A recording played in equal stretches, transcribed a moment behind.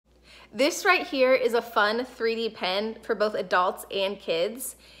This right here is a fun 3D pen for both adults and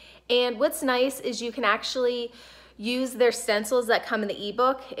kids. And what's nice is you can actually use their stencils that come in the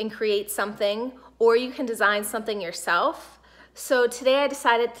ebook and create something, or you can design something yourself. So today I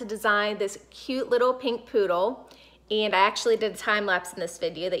decided to design this cute little pink poodle, and I actually did a time lapse in this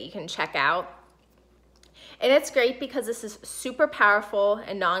video that you can check out. And it's great because this is super powerful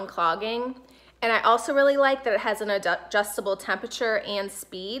and non-clogging. And I also really like that it has an adjustable temperature and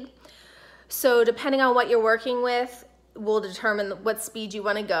speed. So depending on what you're working with will determine what speed you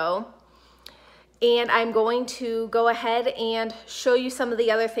want to go. And I'm going to go ahead and show you some of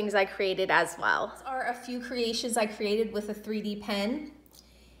the other things I created as well. These are a few creations I created with a 3D pen.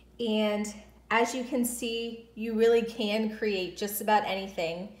 And as you can see, you really can create just about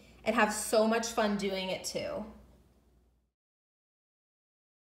anything and have so much fun doing it too.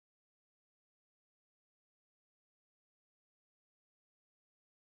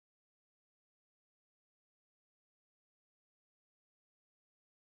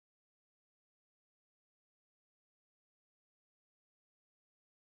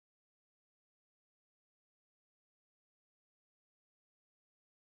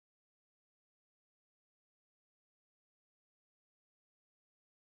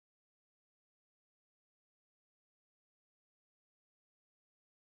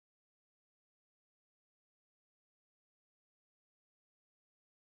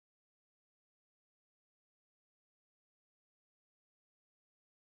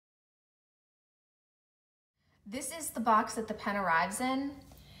 This is the box that the pen arrives in,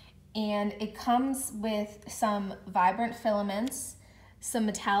 and it comes with some vibrant filaments, some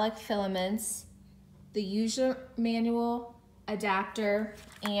metallic filaments, the user manual, adapter,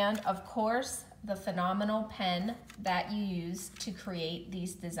 and of course, the phenomenal pen that you use to create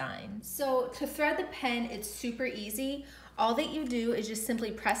these designs. So to thread the pen, it's super easy. All that you do is just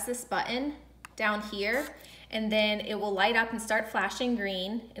simply press this button down here, and then it will light up and start flashing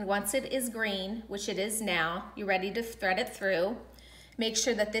green. And once it is green, which it is now, you're ready to thread it through. Make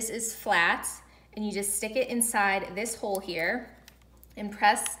sure that this is flat, and you just stick it inside this hole here and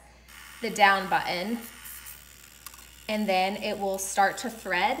press the down button, and then it will start to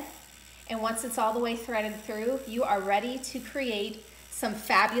thread. And once it's all the way threaded through, you are ready to create some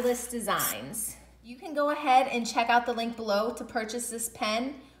fabulous designs. You can go ahead and check out the link below to purchase this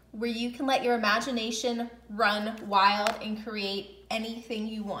pen, where you can let your imagination run wild and create anything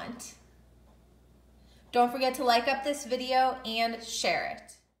you want. Don't forget to like up this video and share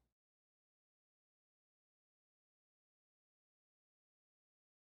it.